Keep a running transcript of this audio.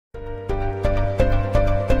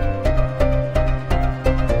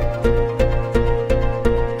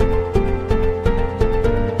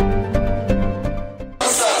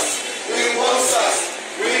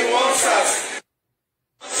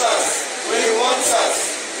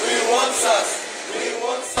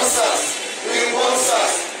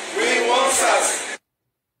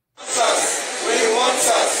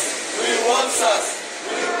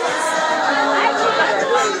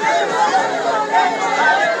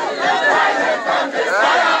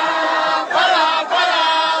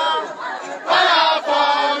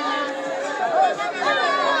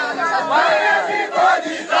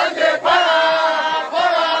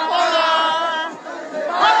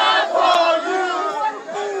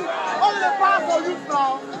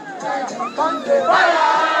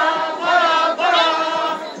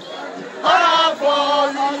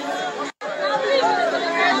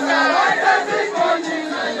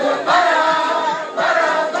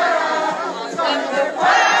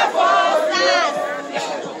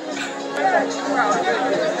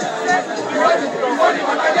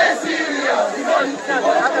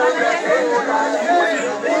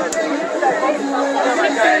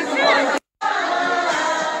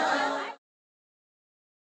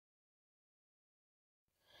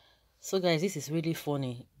So guys, this is really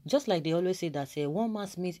funny. Just like they always say that one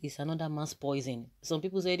man's meat is another man's poison. Some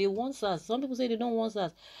people say they want SARS. Some people say they don't want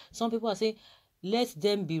SARS. Some people are saying let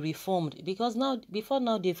them be reformed, because before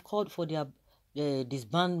now they've called for their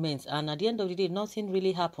disbandment, and at the end of the day nothing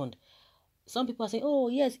really happened. Some people are saying, oh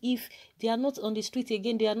yes, if they are not on the street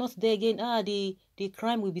again, they are not there again, the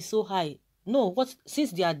crime will be so high. No,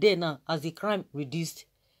 since they are there now, has the crime reduced?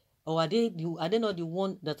 Or are they not the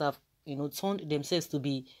one that have turned themselves to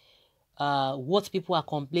be what people are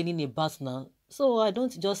complaining about now? So I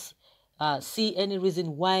don't just see any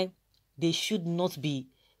reason why they should not be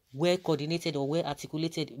well coordinated or well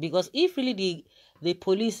articulated, because if really the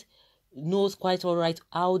police knows quite all right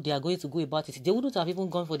how they are going to go about it, they wouldn't have even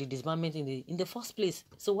gone for the disbandment in the first place.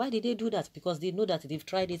 So why did they do that? Because they know that they've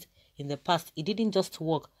tried it in the past, it didn't just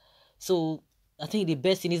work. So I think the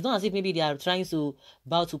best thing is not as if maybe they are trying to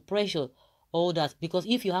bow to pressure, all that, because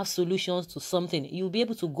if you have solutions to something, you'll be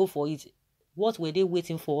able to go for it. What were they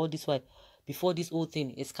waiting for all this while before this whole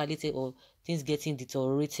thing escalated or things getting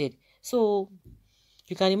deteriorated? So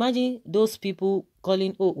you can imagine those people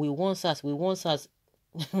calling, oh, we want SARS, we want SARS.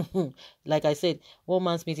 Like I said, one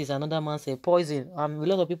man's meat is another man's poison. A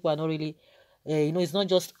lot of people are not really, it's not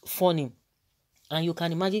just funny. And you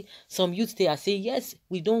can imagine some youths, they are saying, yes,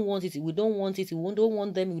 we don't want it, we don't want it, we don't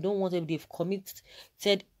want them, we don't want them. They've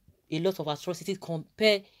committed a lot of atrocities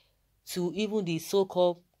compared to even the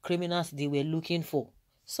so-called criminals they were looking for.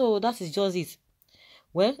 So that is just it.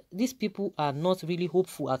 Well, these people are not really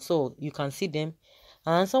hopeful at all. You can see them.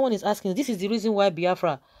 And someone is asking, this is the reason why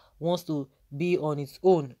Biafra wants to be on its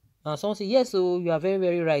own. And someone says, yes, so you are very,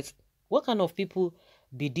 very right. What kind of people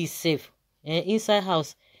be this safe? Inside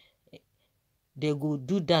house, they go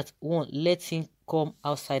do that one, let him come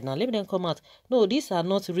outside. Now let them come out. No, these are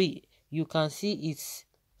not real. You can see it's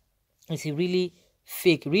a really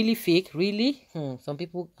fake, really. Some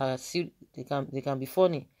people are they can be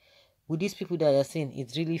funny. With these people that are saying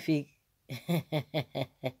it's really fake.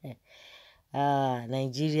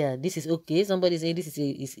 Nigeria, this is okay. Somebody saying this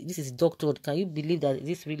is doctored. Can you believe that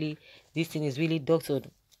this thing is really doctored?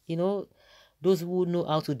 Those who know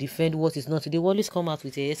how to defend what is not, they always come out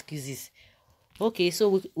with excuses. Okay,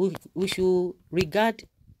 so we should regard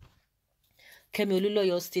Kemi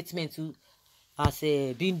Oluloyo's statement as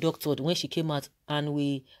being doctored when she came out, and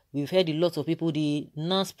we've heard a lot of people, the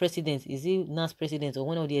NANS president, is he NANS president or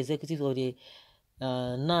one of the executives of the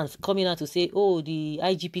NANS, coming out to say, oh, the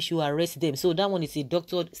IGP should arrest them. So that one is a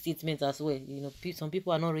doctored statement as well. Some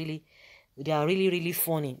people are not really, they are really, really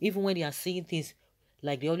funny. Even when they are saying things,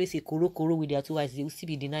 like they always say koro with their two eyes, they will still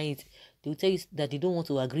be denying it. They will tell you that they don't want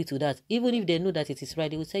to agree to that. Even if they know that it is right,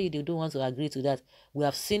 they will tell you they don't want to agree to that. We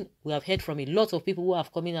have heard from a lot of people who are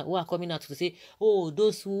coming out to say, oh,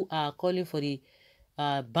 those who are calling for the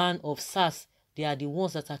ban of SARS, they are the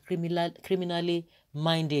ones that are criminally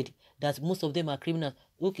minded, that most of them are criminals.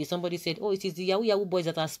 Okay, somebody said, oh, it is the Yahoo boys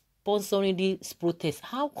that are sponsoring these protests.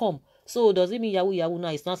 How come? So does it mean Yahoo now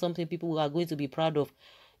is not something people are going to be proud of?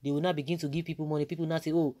 They will not begin to give people money. People now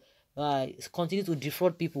say, oh, continue to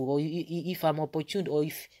defraud people, or if I'm opportune, or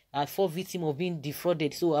if I fall victim of being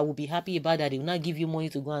defrauded, so I will be happy about that. They will not give you money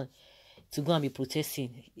to go and be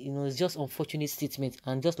protesting. It's just unfortunate statement.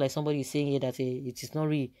 And just like somebody is saying here that it is not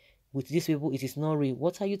real. With these people, it is not real.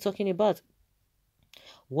 What are you talking about?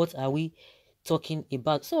 What are we talking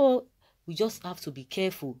about? So we just have to be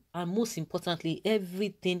careful. And most importantly,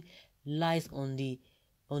 everything lies on the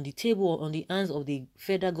table, or on the hands of the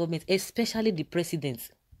federal government, especially the president.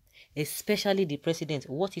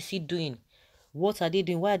 What is he doing? What are they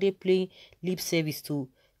doing? Why are they playing lip service to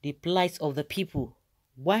the plight of the people?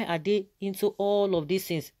 Why are they into all of these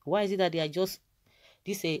things? Why is it that they are just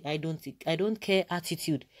this I don't care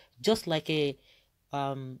attitude, just like a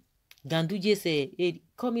Ganduje say,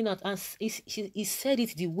 coming out and he said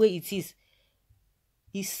it the way it is.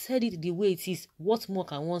 He said it the way it is. What more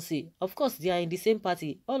can one say? Of course, they are in the same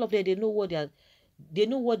party. All of them, they know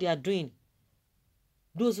what they are doing.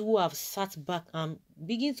 Those who have sat back and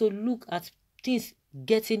begin to look at things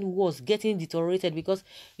getting worse, getting deteriorated, because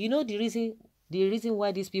you know the reason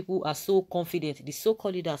why these people are so confident, the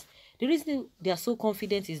so-called leaders, the reason they are so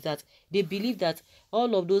confident is that they believe that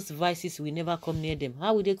all of those vices will never come near them.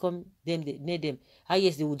 How will they come near them?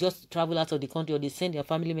 Yes, they will just travel out of the country, or they send their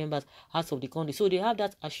family members out of the country. So they have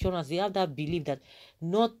that assurance, they have that belief that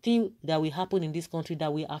nothing that will happen in this country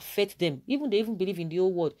that will affect them. They even believe in the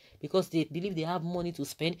whole world, because they believe they have money to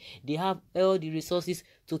spend, they have all the resources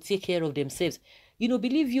to take care of themselves.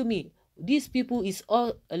 Believe you me, these people is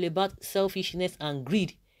all about selfishness and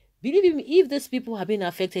greed. Believe me, if these people have been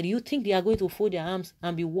affected, you think they are going to fold their arms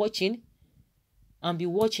and be watching?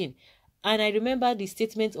 And I remember the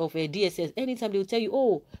statement of DSS. Anytime they will tell you,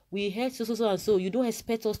 oh, we heard so and so, you don't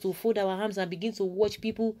expect us to fold our arms and begin to watch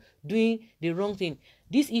people doing the wrong thing.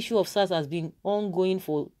 This issue of SARS has been ongoing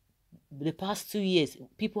for the past 2 years.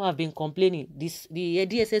 People have been complaining. The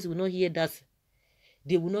DSS will not hear that.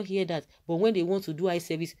 They will not hear that. But when they want to do eye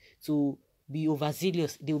service to be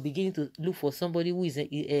overzealous, they will begin to look for somebody who is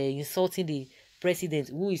insulting the president,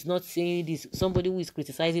 who is not saying this, somebody who is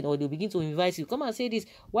criticizing, or they'll begin to invite you. Come and say this.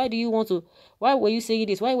 Why were you saying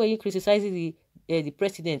this? Why were you criticizing the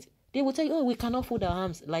president? They will tell you, oh, we cannot fold our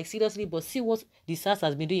arms. Like, seriously, but see what the SARS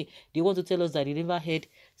has been doing. They want to tell us that they never heard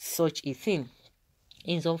such a thing.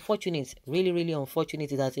 It's unfortunate, really, really unfortunate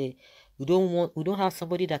that we don't have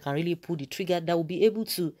somebody that can really pull the trigger, that will be able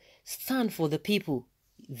to stand for the people.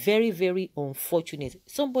 Very, very unfortunate.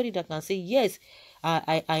 Somebody that can say, yes,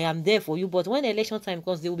 I am there for you. But when election time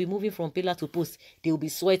comes, they will be moving from pillar to post. They will be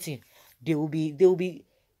sweating. They will be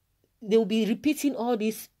repeating all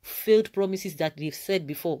these failed promises that they've said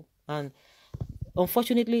before. And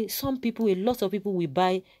unfortunately, a lot of people will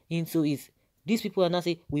buy into it. These people are now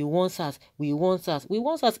saying, we want SARS, we want SARS, we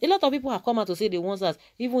want SARS. A lot of people have come out to say they want SARS.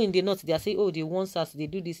 Even in the north, they are saying, oh, they want SARS, they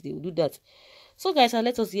do this, they will do that. So guys,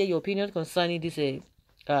 let us hear your opinion concerning this,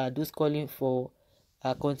 those calling for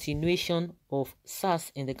a continuation of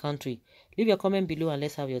SARS in the country. Leave your comment below and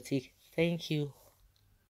let's have your take. Thank you.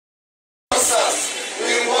 We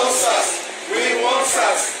want SARS, we want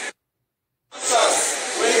SARS,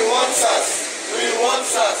 SARS, we want SARS, we want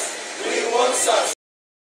SARS, we want SARS.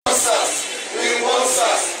 We want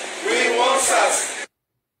SARS, we want SARS,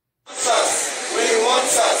 SARS, we want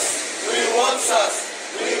SARS, we want SARS,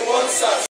 we want SARS.